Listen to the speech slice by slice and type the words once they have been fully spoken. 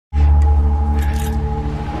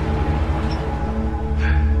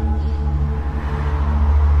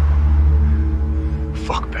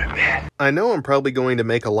I know I'm probably going to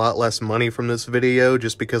make a lot less money from this video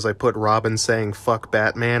just because I put Robin saying fuck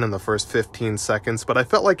Batman in the first 15 seconds, but I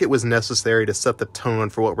felt like it was necessary to set the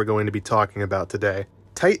tone for what we're going to be talking about today.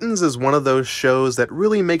 Titans is one of those shows that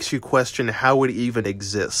really makes you question how it even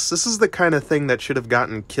exists. This is the kind of thing that should have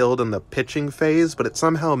gotten killed in the pitching phase, but it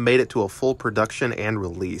somehow made it to a full production and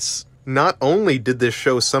release. Not only did this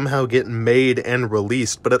show somehow get made and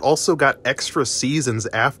released, but it also got extra seasons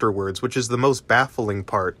afterwards, which is the most baffling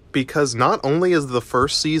part. Because not only is the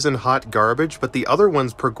first season hot garbage, but the other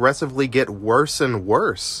ones progressively get worse and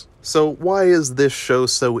worse. So why is this show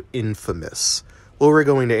so infamous? Well, we're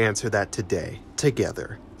going to answer that today,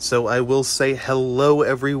 together. So I will say hello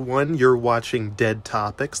everyone, you're watching Dead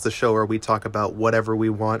Topics, the show where we talk about whatever we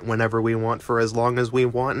want, whenever we want, for as long as we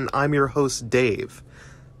want, and I'm your host, Dave.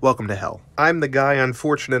 Welcome to hell. I'm the guy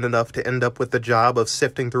unfortunate enough to end up with the job of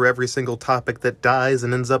sifting through every single topic that dies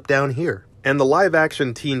and ends up down here. And the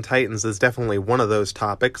live-action Teen Titans is definitely one of those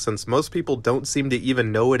topics, since most people don't seem to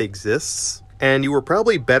even know it exists. And you were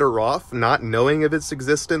probably better off not knowing of its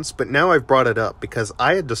existence, but now I've brought it up because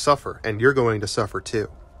I had to suffer, and you're going to suffer too.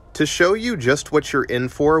 To show you just what you're in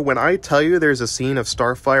for, when I tell you there's a scene of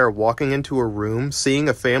Starfire walking into a room, seeing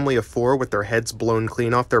a family of 4 with their heads blown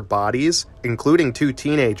clean off their bodies, including 2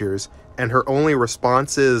 teenagers, and her only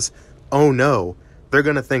response is, "Oh no, they're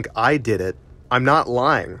gonna think I did it," I'm not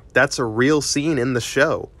lying. That's a real scene in the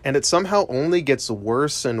show. And it somehow only gets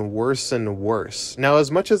worse and worse and worse. Now,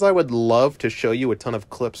 as much as I would love to show you a ton of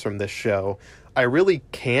clips from this show, I really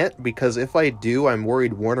can't, because if I do, I'm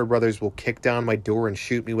worried Warner Brothers will kick down my door and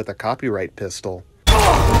shoot me with a copyright pistol.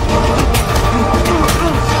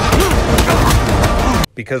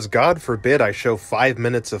 Because God forbid I show 5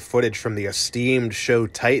 minutes of footage from the esteemed show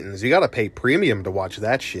Titans. You gotta pay premium to watch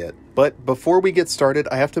that shit. But before we get started,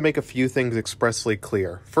 I have to make a few things expressly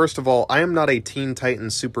clear. First of all, I am not a Teen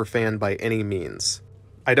Titans superfan by any means.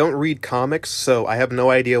 I don't read comics, so I have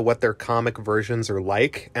no idea what their comic versions are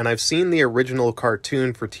like, and I've seen the original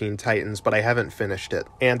cartoon for Teen Titans, but I haven't finished it.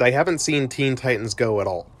 And I haven't seen Teen Titans Go at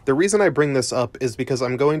all. The reason I bring this up is because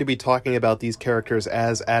I'm going to be talking about these characters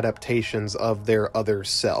as adaptations of their other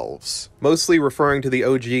selves. Mostly referring to the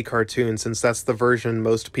OG cartoon, since that's the version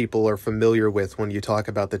most people are familiar with when you talk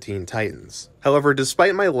about the Teen Titans. However,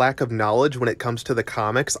 despite my lack of knowledge when it comes to the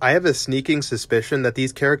comics, I have a sneaking suspicion that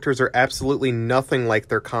these characters are absolutely nothing like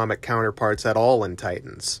their comic counterparts at all in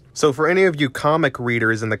Titans. So for any of you comic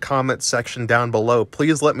readers in the comment section down below,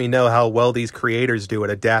 please let me know how well these creators do at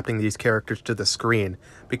adapting these characters to the screen,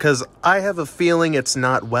 because I have a feeling it's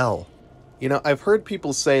not well. You know, I've heard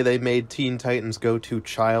people say they made Teen Titans Go too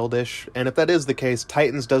childish, and if that is the case,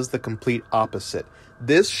 Titans does the complete opposite.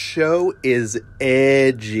 This show is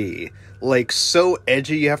edgy. Like, so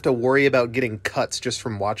edgy you have to worry about getting cuts just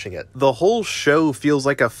from watching it. The whole show feels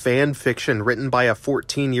like a fan fiction written by a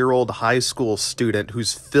 14-year-old high school student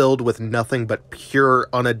who's filled with nothing but pure,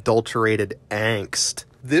 unadulterated angst.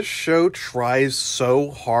 This show tries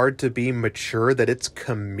so hard to be mature that it's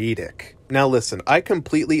comedic. Now listen, I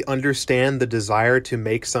completely understand the desire to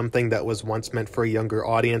make something that was once meant for a younger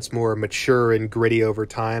audience more mature and gritty over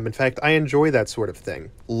time. In fact, I enjoy that sort of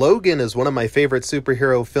thing. Logan is one of my favorite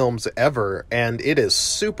superhero films ever, and it is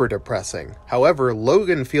super depressing. However,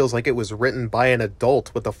 Logan feels like it was written by an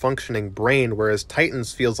adult with a functioning brain, whereas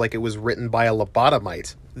Titans feels like it was written by a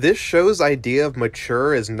lobotomite. This show's idea of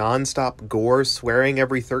mature is non-stop gore, swearing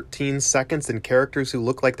every 13 seconds, and characters who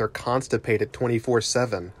look like they're constipated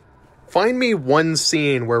 24/7. Find me one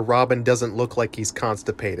scene where Robin doesn't look like he's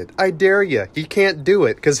constipated. I dare ya. He can't do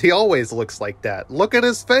it, because he always looks like that. Look at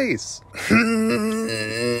his face!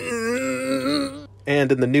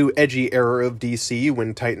 And in the new edgy era of DC,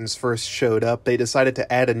 when Titans first showed up, they decided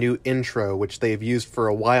to add a new intro, which they've used for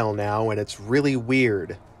a while now, and it's really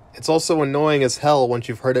weird. It's also annoying as hell once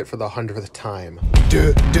you've heard it for the 100th time.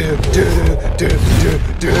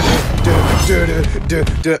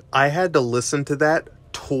 I had to listen to that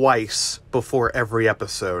twice before every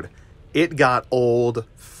episode. It got old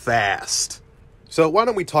fast. So why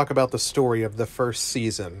don't we talk about the story of the first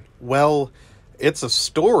season? Well, it's a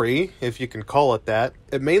story, if you can call it that.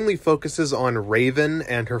 It mainly focuses on Raven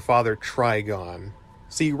and her father Trigon.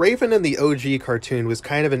 See, Raven in the OG cartoon was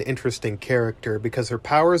kind of an interesting character because her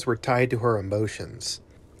powers were tied to her emotions.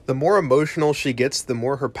 The more emotional she gets, the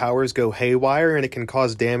more her powers go haywire, and it can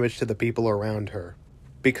cause damage to the people around her.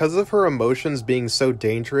 Because of her emotions being so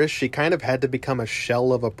dangerous, she kind of had to become a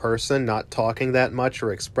shell of a person, not talking that much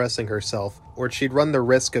or expressing herself, or she'd run the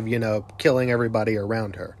risk of, killing everybody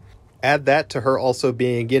around her. Add that to her also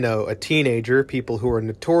being, a teenager, people who are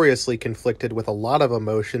notoriously conflicted with a lot of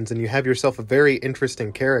emotions, and you have yourself a very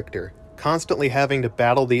interesting character. constantly having to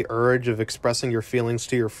battle the urge of expressing your feelings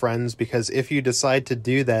to your friends, because if you decide to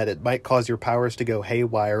do that, it might cause your powers to go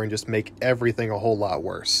haywire and just make everything a whole lot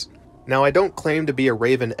worse. Now, I don't claim to be a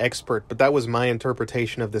Raven expert, but that was my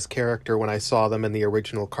interpretation of this character when I saw them in the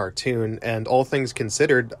original cartoon, and all things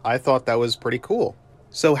considered, I thought that was pretty cool.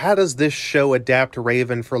 So how does this show adapt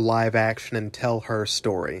Raven for live action and tell her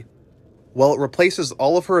story? Well, it replaces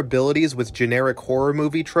all of her abilities with generic horror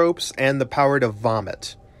movie tropes and the power to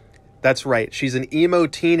vomit. That's right, she's an emo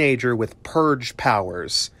teenager with purge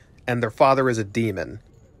powers, and their father is a demon.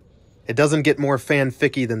 It doesn't get more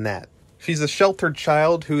fanficky than that. She's a sheltered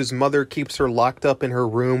child whose mother keeps her locked up in her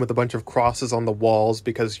room with a bunch of crosses on the walls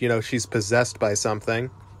because, she's possessed by something.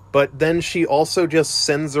 But then she also just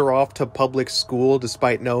sends her off to public school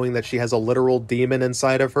despite knowing that she has a literal demon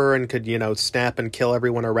inside of her and could, snap and kill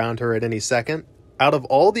everyone around her at any second. Out of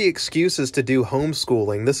all the excuses to do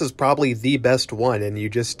homeschooling, this is probably the best one, and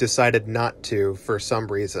you just decided not to for some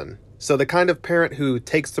reason. So the kind of parent who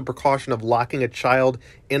takes the precaution of locking a child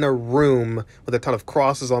in a room with a ton of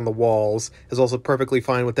crosses on the walls is also perfectly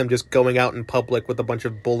fine with them just going out in public with a bunch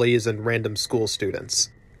of bullies and random school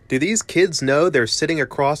students. Do these kids know they're sitting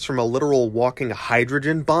across from a literal walking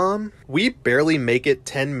hydrogen bomb? We barely make it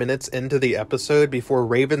 10 minutes into the episode before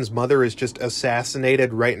Raven's mother is just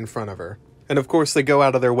assassinated right in front of her. And of course they go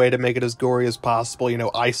out of their way to make it as gory as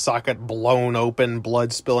possible, eye socket blown open,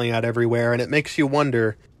 blood spilling out everywhere, and it makes you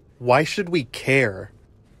wonder, why should we care?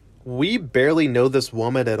 We barely know this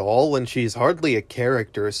woman at all, and she's hardly a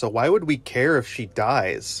character, so why would we care if she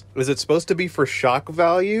dies? Is it supposed to be for shock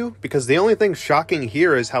value? Because the only thing shocking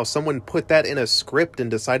here is how someone put that in a script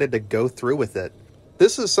and decided to go through with it.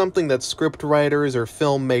 This is something that script writers or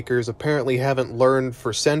filmmakers apparently haven't learned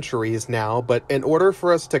for centuries now, but in order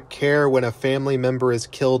for us to care when a family member is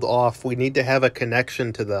killed off, we need to have a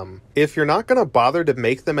connection to them. If you're not going to bother to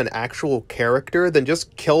make them an actual character, then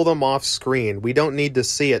just kill them off screen. We don't need to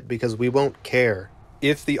see it because we won't care.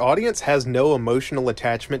 If the audience has no emotional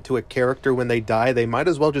attachment to a character when they die, they might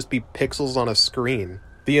as well just be pixels on a screen.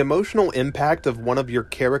 The emotional impact of one of your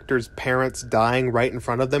character's parents dying right in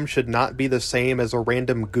front of them should not be the same as a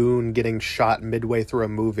random goon getting shot midway through a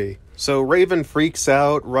movie. So Raven freaks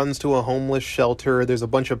out, runs to a homeless shelter, there's a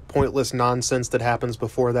bunch of pointless nonsense that happens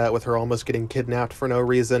before that with her almost getting kidnapped for no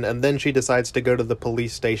reason, and then she decides to go to the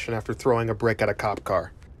police station after throwing a brick at a cop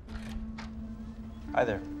car. Hi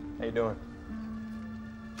there, how you doing?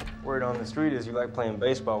 Word on the street is you like playing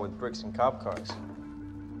baseball with bricks and cop cars.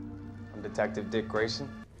 I'm Detective Dick Grayson.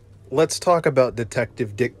 Let's talk about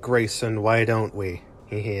Detective Dick Grayson, why don't we?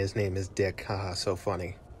 His name is Dick, haha, so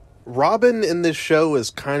funny. Robin in this show is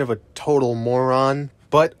kind of a total moron,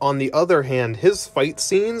 but on the other hand, his fight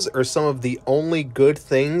scenes are some of the only good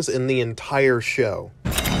things in the entire show.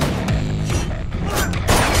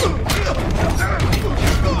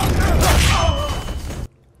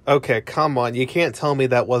 Okay, come on, you can't tell me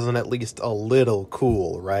that wasn't at least a little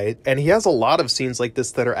cool, right? And he has a lot of scenes like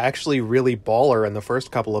this that are actually really baller in the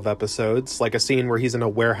first couple of episodes, like a scene where he's in a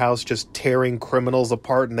warehouse just tearing criminals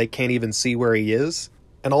apart and they can't even see where he is.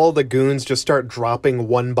 And all of the goons just start dropping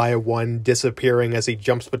one by one, disappearing as he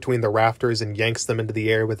jumps between the rafters and yanks them into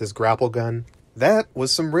the air with his grapple gun. That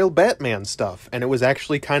was some real Batman stuff, and it was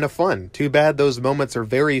actually kind of fun. Too bad those moments are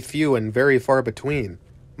very few and very far between.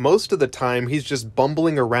 Most of the time, he's just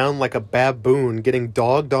bumbling around like a baboon, getting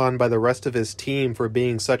dogged on by the rest of his team for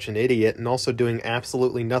being such an idiot, and also doing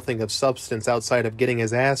absolutely nothing of substance outside of getting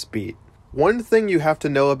his ass beat. One thing you have to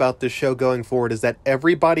know about this show going forward is that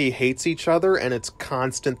everybody hates each other, and it's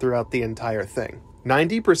constant throughout the entire thing.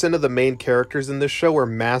 90% of the main characters in this show are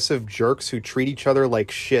massive jerks who treat each other like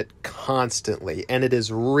shit constantly, and it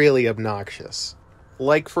is really obnoxious.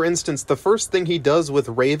 Like, for instance, the first thing he does with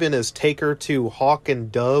Raven is take her to Hawk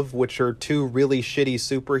and Dove, which are two really shitty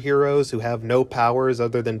superheroes who have no powers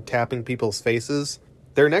other than tapping people's faces.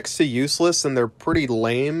 They're next to useless and they're pretty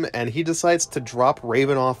lame, and he decides to drop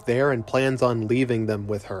Raven off there and plans on leaving them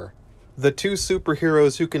with her. The two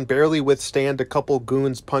superheroes who can barely withstand a couple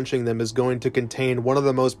goons punching them is going to contain one of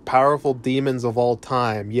the most powerful demons of all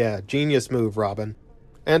time. Yeah, genius move, Robin.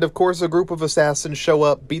 And of course a group of assassins show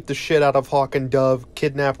up, beat the shit out of Hawk and Dove,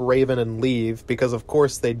 kidnap Raven and leave, because of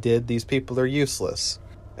course they did, these people are useless.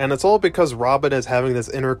 And it's all because Robin is having this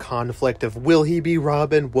inner conflict of, will he be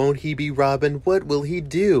Robin, won't he be Robin, what will he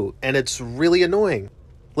do? And it's really annoying.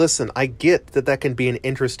 Listen, I get that that can be an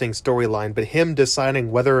interesting storyline, but him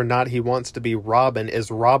deciding whether or not he wants to be Robin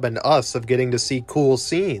is robbing us of getting to see cool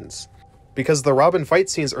scenes. Because the Robin fight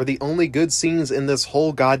scenes are the only good scenes in this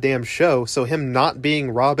whole goddamn show, so him not being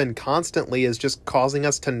Robin constantly is just causing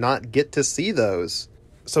us to not get to see those.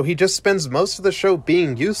 So he just spends most of the show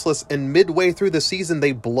being useless, and midway through the season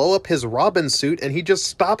they blow up his Robin suit and he just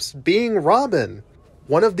stops being Robin.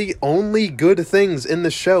 One of the only good things in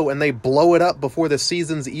the show, and they blow it up before the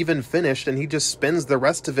season's even finished, and he just spends the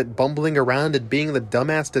rest of it bumbling around and being the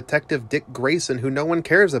dumbass detective Dick Grayson who no one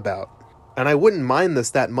cares about. And I wouldn't mind this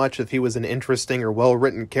that much if he was an interesting or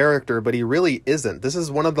well-written character, but he really isn't. This is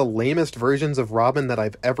one of the lamest versions of Robin that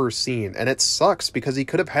I've ever seen, and it sucks because he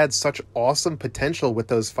could have had such awesome potential with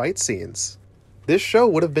those fight scenes. This show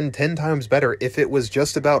would have been 10 times better if it was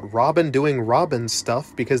just about Robin doing Robin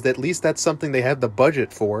stuff, because at least that's something they had the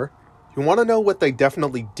budget for. You want to know what they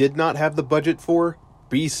definitely did not have the budget for?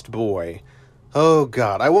 Beast Boy. Oh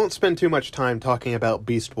god, I won't spend too much time talking about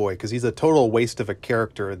Beast Boy, because he's a total waste of a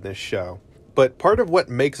character in this show. But part of what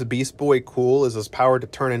makes Beast Boy cool is his power to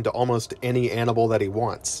turn into almost any animal that he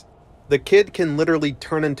wants. The kid can literally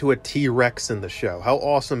turn into a T-Rex in the show. How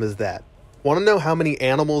awesome is that? Want to know how many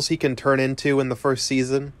animals he can turn into in the first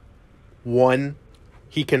season? 1.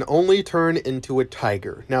 He can only turn into a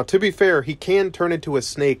tiger. Now, to be fair, he can turn into a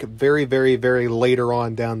snake very, very, very later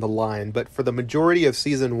on down the line, but for the majority of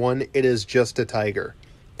season 1, it is just a tiger.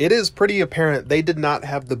 It is pretty apparent they did not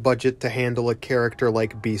have the budget to handle a character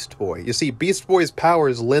like Beast Boy. You see, Beast Boy's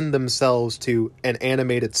powers lend themselves to an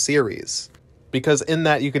animated series, because in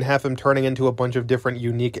that you can have him turning into a bunch of different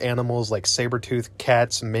unique animals like saber-toothed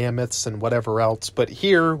cats, mammoths, and whatever else. But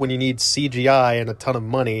here, when you need CGI and a ton of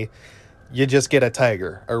money, you just get a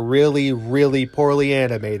tiger. A really, really poorly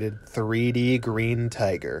animated 3D green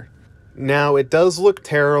tiger. Now, it does look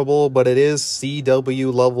terrible, but it is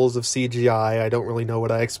CW levels of CGI. I don't really know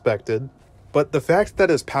what I expected. But the fact that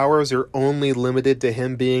his powers are only limited to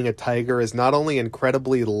him being a tiger is not only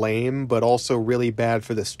incredibly lame, but also really bad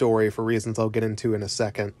for the story for reasons I'll get into in a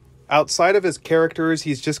second. Outside of his characters,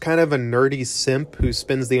 he's just kind of a nerdy simp who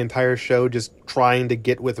spends the entire show just trying to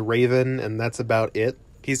get with Raven, and that's about it.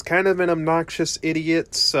 He's kind of an obnoxious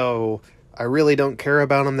idiot, so I really don't care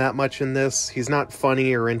about him that much in this. He's not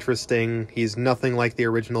funny or interesting, he's nothing like the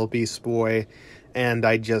original Beast Boy, and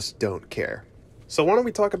I just don't care. So why don't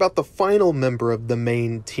we talk about the final member of the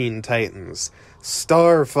main Teen Titans,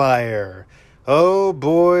 Starfire. Oh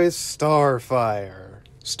boy, Starfire.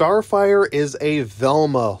 Starfire is a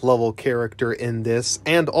Velma-level character in this,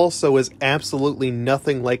 and also is absolutely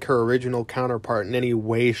nothing like her original counterpart in any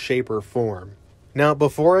way, shape, or form. Now,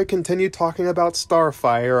 before I continue talking about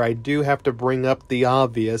Starfire, I do have to bring up the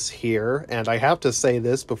obvious here, and I have to say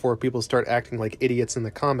this before people start acting like idiots in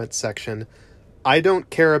the comments section. I don't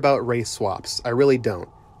care about race swaps. I really don't.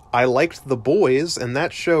 I liked The Boys, and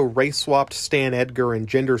that show race-swapped Stan Edgar and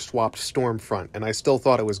gender-swapped Stormfront, and I still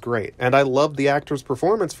thought it was great. And I loved the actor's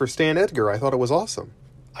performance for Stan Edgar. I thought it was awesome.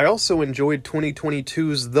 I also enjoyed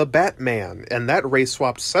 2022's The Batman, and that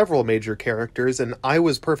race-swapped several major characters, and I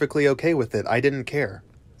was perfectly okay with it. I didn't care.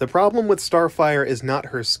 The problem with Starfire is not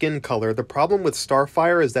her skin color. The problem with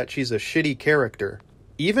Starfire is that she's a shitty character.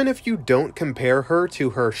 Even if you don't compare her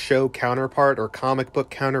to her show counterpart or comic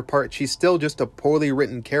book counterpart, she's still just a poorly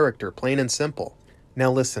written character, plain and simple.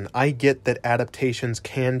 Now listen, I get that adaptations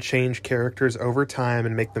can change characters over time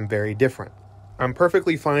and make them very different. I'm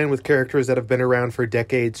perfectly fine with characters that have been around for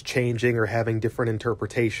decades changing or having different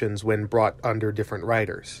interpretations when brought under different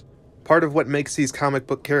writers. Part of what makes these comic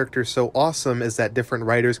book characters so awesome is that different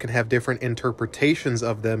writers can have different interpretations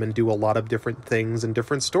of them and do a lot of different things and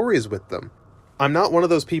different stories with them. I'm not one of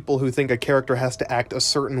those people who think a character has to act a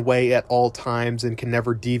certain way at all times and can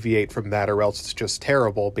never deviate from that, or else it's just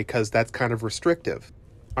terrible, because that's kind of restrictive.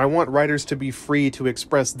 I want writers to be free to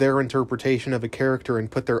express their interpretation of a character and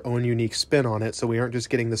put their own unique spin on it, so we aren't just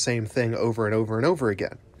getting the same thing over and over and over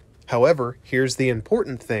again. However, here's the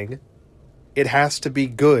important thing. It has to be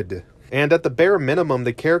good. And at the bare minimum,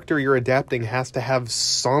 the character you're adapting has to have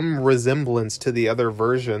some resemblance to the other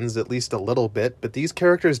versions, at least a little bit, but these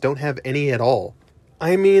characters don't have any at all.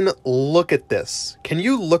 I mean, look at this. Can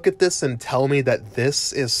you look at this and tell me that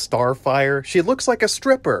this is Starfire? She looks like a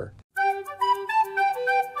stripper.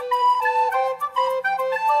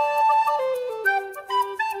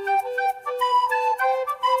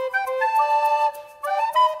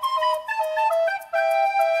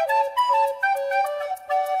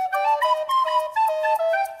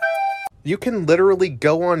 You can literally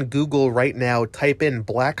go on Google right now, type in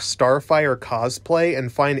Black Starfire cosplay,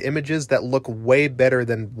 and find images that look way better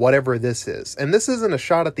than whatever this is. And this isn't a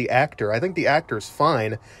shot at the actor. I think the actor's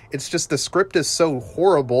fine. It's just the script is so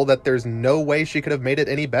horrible that there's no way she could have made it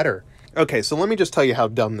any better. Okay, so let me just tell you how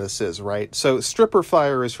dumb this is, right? So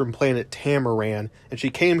Stripperfire is from planet Tamaran, and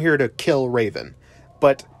she came here to kill Raven.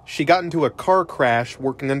 But she got into a car crash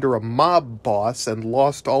working under a mob boss and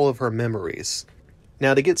lost all of her memories.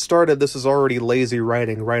 Now, to get started, this is already lazy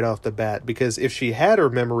writing right off the bat, because if she had her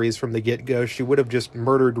memories from the get-go, she would have just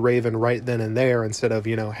murdered Raven right then and there instead of,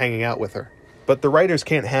 hanging out with her. But the writers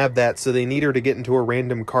can't have that, so they need her to get into a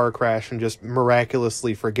random car crash and just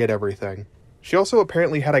miraculously forget everything. She also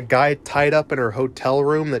apparently had a guy tied up in her hotel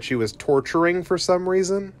room that she was torturing for some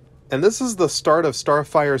reason. And this is the start of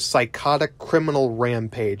Starfire's psychotic criminal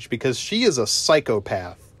rampage, because she is a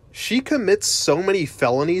psychopath. She commits so many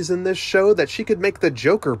felonies in this show that she could make the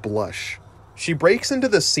Joker blush. She breaks into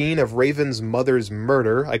the scene of Raven's mother's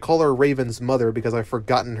murder. I call her Raven's mother because I've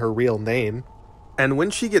forgotten her real name. And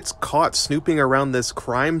when she gets caught snooping around this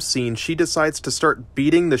crime scene, she decides to start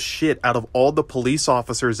beating the shit out of all the police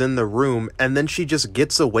officers in the room, and then she just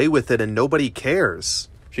gets away with it and nobody cares.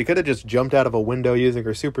 She could have just jumped out of a window using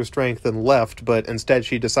her super strength and left, but instead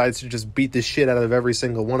she decides to just beat the shit out of every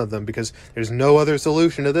single one of them because there's no other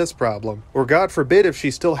solution to this problem. Or God forbid if she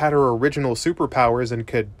still had her original superpowers and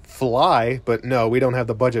could fly, but no, we don't have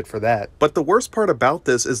the budget for that. But the worst part about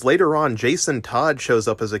this is later on Jason Todd shows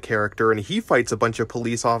up as a character and he fights a bunch of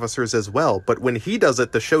police officers as well, but when he does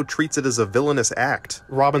it, the show treats it as a villainous act.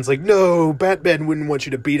 Robin's like, no, Batman wouldn't want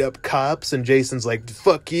you to beat up cops, and Jason's like,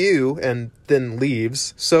 fuck you, and then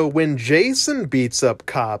leaves. So when Jason beats up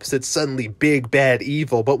cops, it's suddenly big, bad,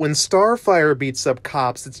 evil, but when Starfire beats up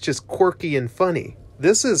cops, it's just quirky and funny.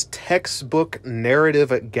 This is textbook narrative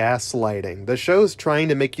gaslighting. The show's trying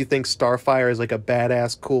to make you think Starfire is like a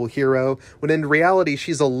badass, cool hero, when in reality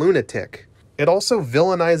she's a lunatic. It also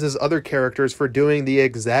villainizes other characters for doing the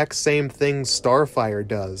exact same thing Starfire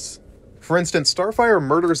does. For instance, Starfire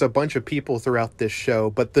murders a bunch of people throughout this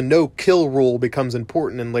show, but the no-kill rule becomes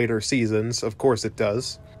important in later seasons. Of course it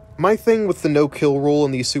does. My thing with the no-kill rule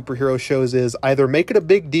in these superhero shows is either make it a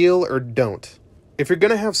big deal or don't. If you're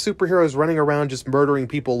gonna have superheroes running around just murdering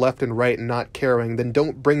people left and right and not caring, then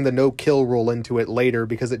don't bring the no-kill rule into it later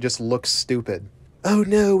because it just looks stupid. Oh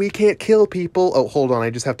no, we can't kill people. Oh, hold on,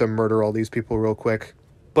 I just have to murder all these people real quick.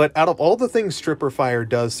 But out of all the things Stripper Fire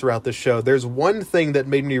does throughout the show, there's one thing that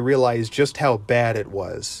made me realize just how bad it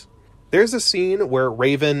was. There's a scene where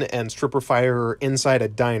Raven and Stripper Fire are inside a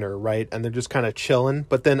diner, right? And they're just kind of chilling,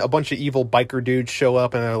 but then a bunch of evil biker dudes show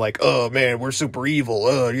up and they're like, oh man, we're super evil.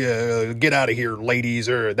 Oh yeah, get out of here, ladies,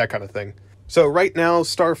 or that kind of thing. So right now,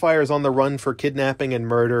 Starfire is on the run for kidnapping and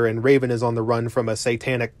murder, and Raven is on the run from a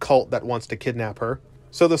satanic cult that wants to kidnap her.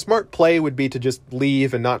 So the smart play would be to just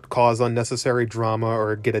leave and not cause unnecessary drama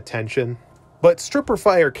or get attention. But Stripper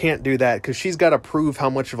Fire can't do that because she's got to prove how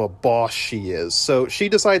much of a boss she is. So she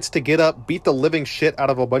decides to get up, beat the living shit out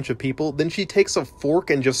of a bunch of people, then she takes a fork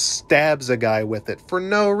and just stabs a guy with it for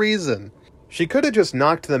no reason. She could have just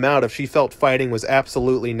knocked them out if she felt fighting was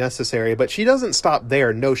absolutely necessary, but she doesn't stop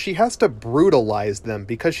there. No, she has to brutalize them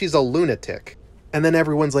because she's a lunatic. And then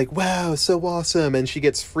everyone's like, wow, so awesome, and she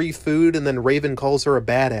gets free food, and then Raven calls her a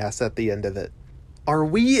badass at the end of it. Are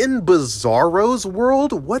we in Bizarro's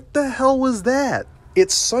world? What the hell was that?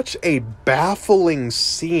 It's such a baffling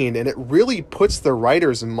scene, and it really puts the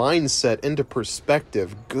writer's mindset into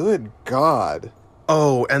perspective. Good God.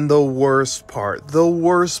 Oh, and the worst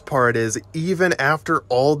part is, even after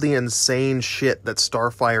all the insane shit that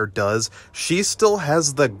Starfire does, she still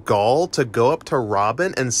has the gall to go up to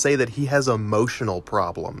Robin and say that he has emotional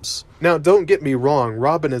problems. Now, don't get me wrong,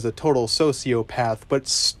 Robin is a total sociopath, but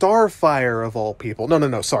Starfire of all people...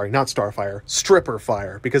 No, sorry, not Starfire. Stripper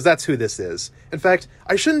Fire, because that's who this is. In fact,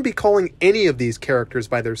 I shouldn't be calling any of these characters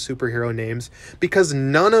by their superhero names, because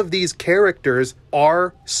none of these characters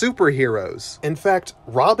are superheroes. In fact,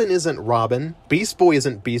 Robin isn't Robin, Beast Boy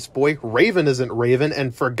isn't Beast Boy, Raven isn't Raven,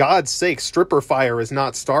 and for God's sake, Stripper Fire is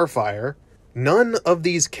not Starfire. None of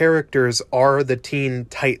these characters are the Teen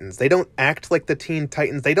Titans. They don't act like the Teen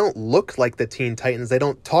Titans. They don't look like the Teen Titans. They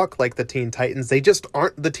don't talk like the Teen Titans. They just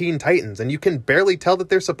aren't the Teen Titans, and you can barely tell that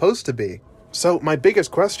they're supposed to be. So my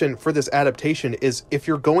biggest question for this adaptation is, if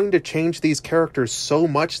you're going to change these characters so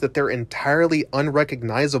much that they're entirely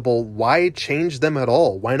unrecognizable, why change them at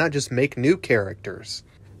all? Why not just make new characters?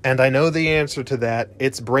 And I know the answer to that.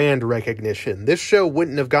 It's brand recognition. This show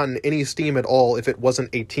wouldn't have gotten any steam at all if it wasn't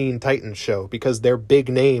a Teen Titans show, because they're big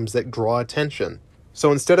names that draw attention.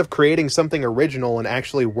 So instead of creating something original and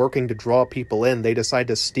actually working to draw people in, they decide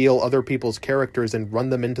to steal other people's characters and run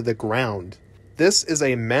them into the ground. This is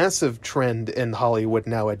a massive trend in Hollywood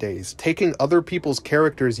nowadays, taking other people's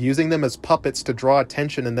characters, using them as puppets to draw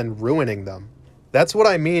attention, and then ruining them. That's what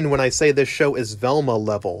I mean when I say this show is Velma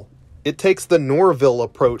level. It takes the Norville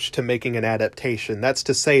approach to making an adaptation. That's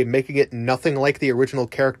to say, making it nothing like the original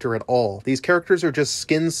character at all. These characters are just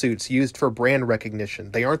skin suits used for brand recognition.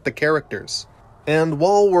 They aren't the characters. And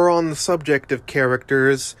while we're on the subject of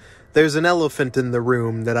characters, There's an elephant in the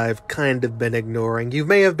room that I've kind of been ignoring. You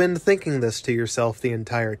may have been thinking this to yourself the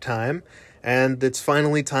entire time, and it's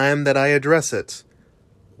finally time that I address it.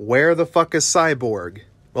 Where the fuck is Cyborg?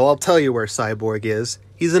 Well, I'll tell you where Cyborg is.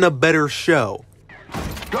 He's in a better show.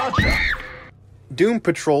 Gotcha! Doom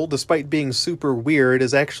Patrol, despite being super weird,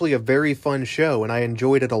 is actually a very fun show, and I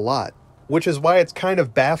enjoyed it a lot. Which is why it's kind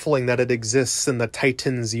of baffling that it exists in the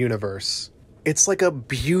Titans universe. It's like a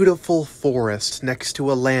beautiful forest next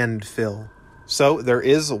to a landfill. So, there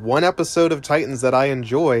is one episode of Titans that I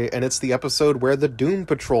enjoy, and it's the episode where the Doom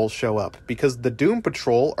Patrol show up, because the Doom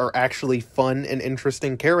Patrol are actually fun and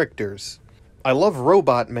interesting characters. I love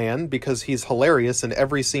Robot Man because he's hilarious and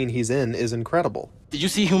every scene he's in is incredible. Did you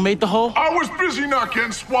see who made the hole? I was busy not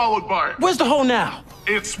getting swallowed by it. Where's the hole now?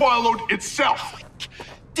 It swallowed itself.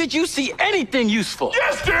 Did you see anything useful?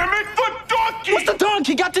 Yes, damn it, the donkey! What's the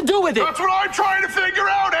donkey got to do with it? That's what I'm trying to figure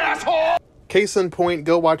out, asshole! Case in point,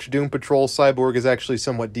 go watch Doom Patrol. Cyborg is actually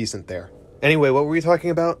somewhat decent there. Anyway, what were we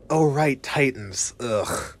talking about? Oh right, Titans.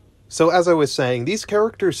 Ugh. So as I was saying, these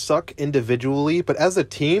characters suck individually, but as a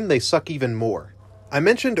team, they suck even more. I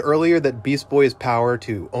mentioned earlier that Beast Boy's power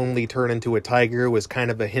to only turn into a tiger was kind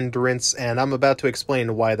of a hindrance, and I'm about to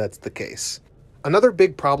explain why that's the case. Another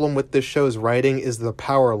big problem with this show's writing is the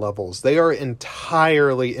power levels. They are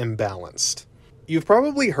entirely imbalanced. You've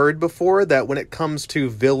probably heard before that when it comes to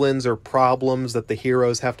villains or problems that the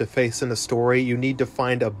heroes have to face in a story, you need to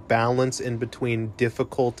find a balance in between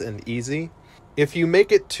difficult and easy. If you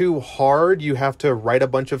make it too hard, you have to write a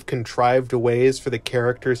bunch of contrived ways for the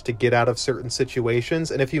characters to get out of certain situations,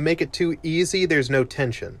 and if you make it too easy, there's no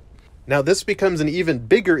tension. Now, this becomes an even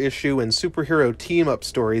bigger issue in superhero team-up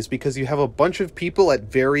stories because you have a bunch of people at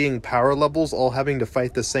varying power levels all having to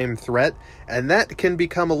fight the same threat, and that can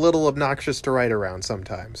become a little obnoxious to write around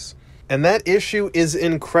sometimes. And that issue is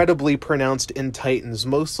incredibly pronounced in Titans,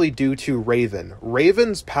 mostly due to Raven.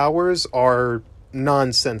 Raven's powers are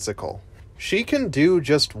nonsensical. She can do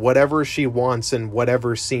just whatever she wants in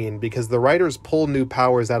whatever scene because the writers pull new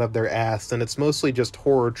powers out of their ass and it's mostly just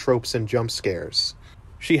horror tropes and jump scares.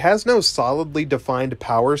 She has no solidly defined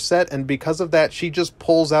power set, and because of that, she just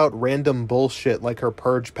pulls out random bullshit like her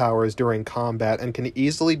purge powers during combat and can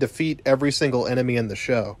easily defeat every single enemy in the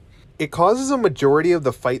show. It causes a majority of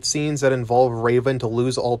the fight scenes that involve Raven to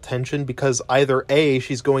lose all tension because either A,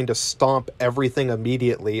 she's going to stomp everything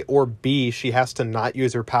immediately, or B, she has to not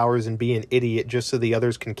use her powers and be an idiot just so the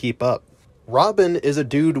others can keep up. Robin is a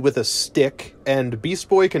dude with a stick, and Beast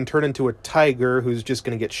Boy can turn into a tiger who's just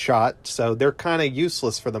gonna get shot, so they're kinda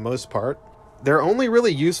useless for the most part. They're only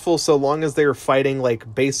really useful so long as they're fighting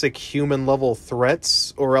like basic human level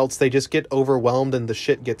threats, or else they just get overwhelmed and the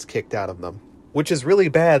shit gets kicked out of them. Which is really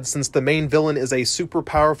bad since the main villain is a super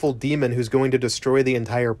powerful demon who's going to destroy the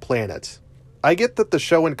entire planet. I get that the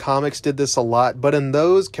show and comics did this a lot, but in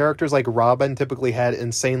those, characters like Robin typically had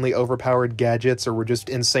insanely overpowered gadgets or were just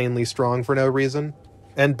insanely strong for no reason.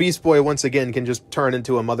 And Beast Boy once again can just turn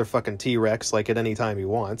into a motherfucking T-Rex like at any time he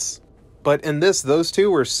wants. But in this, those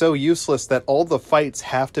two were so useless that all the fights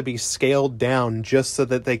have to be scaled down just so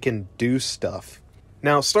that they can do stuff.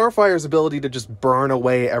 Now, Starfire's ability to just burn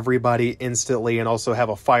away everybody instantly and also have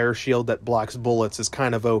a fire shield that blocks bullets is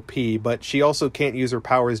kind of OP, but she also can't use her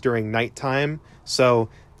powers during nighttime, so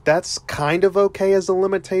that's kind of okay as a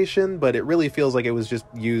limitation, but it really feels like it was just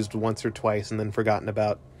used once or twice and then forgotten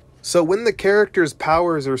about. So when the character's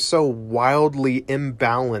powers are so wildly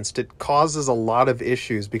imbalanced, it causes a lot of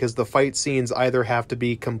issues because the fight scenes either have to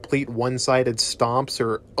be complete one-sided stomps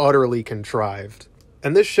or utterly contrived.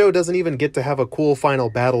 And this show doesn't even get to have a cool final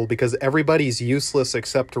battle because everybody's useless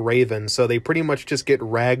except Raven, so they pretty much just get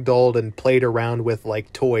ragdolled and played around with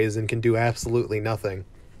like toys and can do absolutely nothing.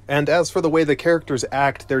 And as for the way the characters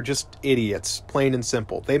act, they're just idiots, plain and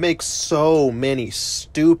simple. They make so many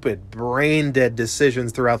stupid, brain-dead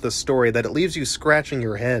decisions throughout the story that it leaves you scratching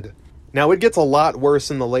your head. Now, it gets a lot worse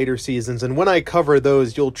in the later seasons, and when I cover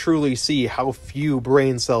those, you'll truly see how few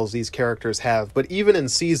brain cells these characters have, but even in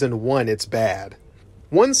Season 1, it's bad.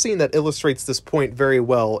 One scene that illustrates this point very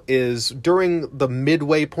well is during the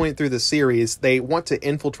midway point through the series, they want to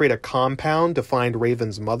infiltrate a compound to find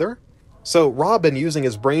Raven's mother. So Robin, using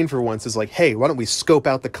his brain for once, is like, hey, why don't we scope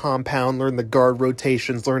out the compound, learn the guard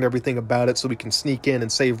rotations, learn everything about it so we can sneak in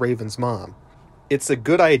and save Raven's mom. It's a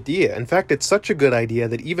good idea. In fact, it's such a good idea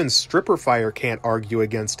that even Stripper Fire can't argue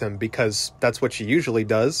against him because that's what she usually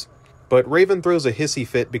does. But Raven throws a hissy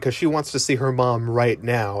fit because she wants to see her mom right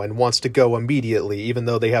now and wants to go immediately, even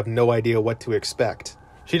though they have no idea what to expect.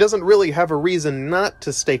 She doesn't really have a reason not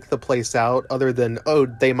to stake the place out other than, oh,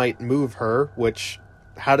 they might move her, which,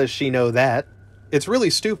 how does she know that? It's really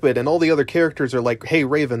stupid, and all the other characters are like, hey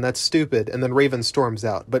Raven, that's stupid, and then Raven storms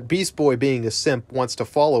out. But Beast Boy, being a simp, wants to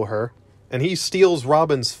follow her, and he steals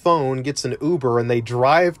Robin's phone, gets an Uber, and they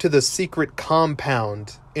drive to the secret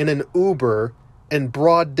compound in an Uber in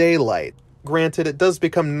broad daylight. Granted, it does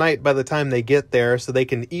become night by the time they get there, so they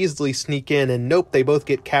can easily sneak in, and nope, they both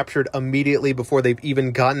get captured immediately before they've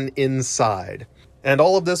even gotten inside. And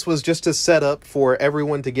all of this was just a setup for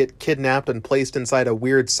everyone to get kidnapped and placed inside a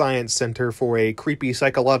weird science center for a creepy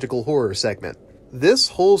psychological horror segment. This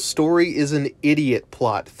whole story is an idiot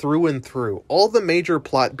plot through and through. All the major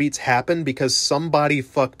plot beats happen because somebody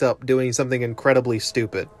fucked up doing something incredibly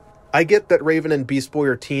stupid. I get that Raven and Beast Boy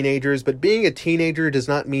are teenagers, but being a teenager does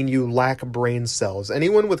not mean you lack brain cells.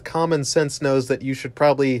 Anyone with common sense knows that you should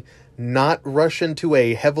probably not rush into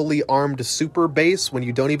a heavily armed super base when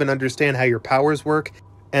you don't even understand how your powers work,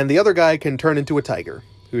 and the other guy can turn into a tiger,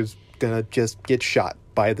 who's gonna just get shot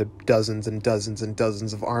by the dozens and dozens and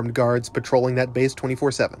dozens of armed guards patrolling that base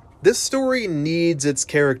 24/7. This story needs its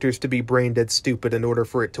characters to be brain dead stupid in order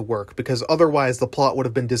for it to work, because otherwise the plot would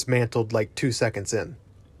have been dismantled like 2 seconds in.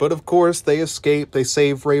 But of course, they escape, they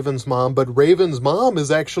save Raven's mom, but Raven's mom is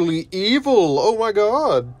actually evil! Oh my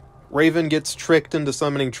god! Raven gets tricked into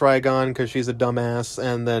summoning Trigon because she's a dumbass,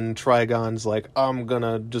 and then Trigon's like, I'm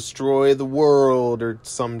gonna destroy the world, or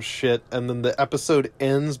some shit, and then the episode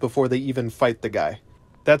ends before they even fight the guy.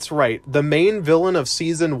 That's right, the main villain of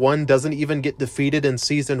Season 1 doesn't even get defeated in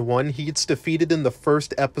Season 1, he gets defeated in the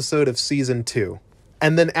first episode of Season 2.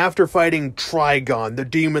 And then after fighting Trigon, the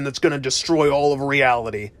demon that's gonna destroy all of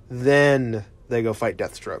reality, then they go fight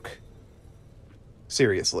Deathstroke.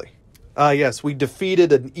 Seriously. Yes, we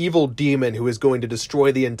defeated an evil demon who is going to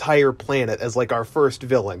destroy the entire planet as like our first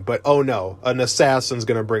villain, but oh no, an assassin's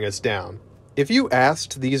gonna bring us down. If you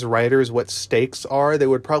asked these writers what stakes are, they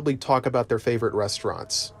would probably talk about their favorite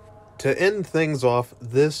restaurants. To end things off,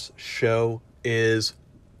 this show is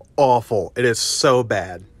awful. It is so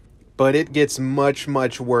bad. But it gets much,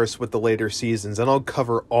 much worse with the later seasons, and I'll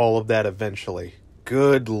cover all of that eventually.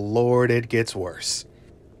 Good lord, it gets worse.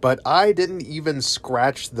 But I didn't even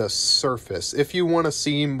scratch the surface. If you want to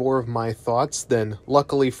see more of my thoughts, then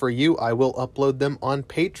luckily for you, I will upload them on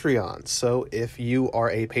Patreon. So if you are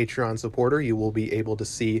a Patreon supporter, you will be able to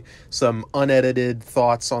see some unedited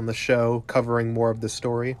thoughts on the show, covering more of the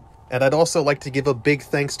story. And I'd also like to give a big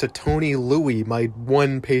thanks to Tony Louie, my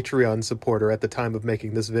one Patreon supporter at the time of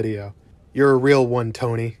making this video. You're a real one,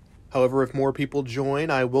 Tony. However, if more people join,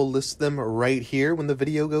 I will list them right here when the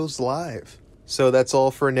video goes live. So that's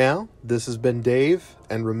all for now. This has been Dave,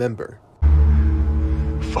 and remember...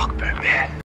 Fuck that man.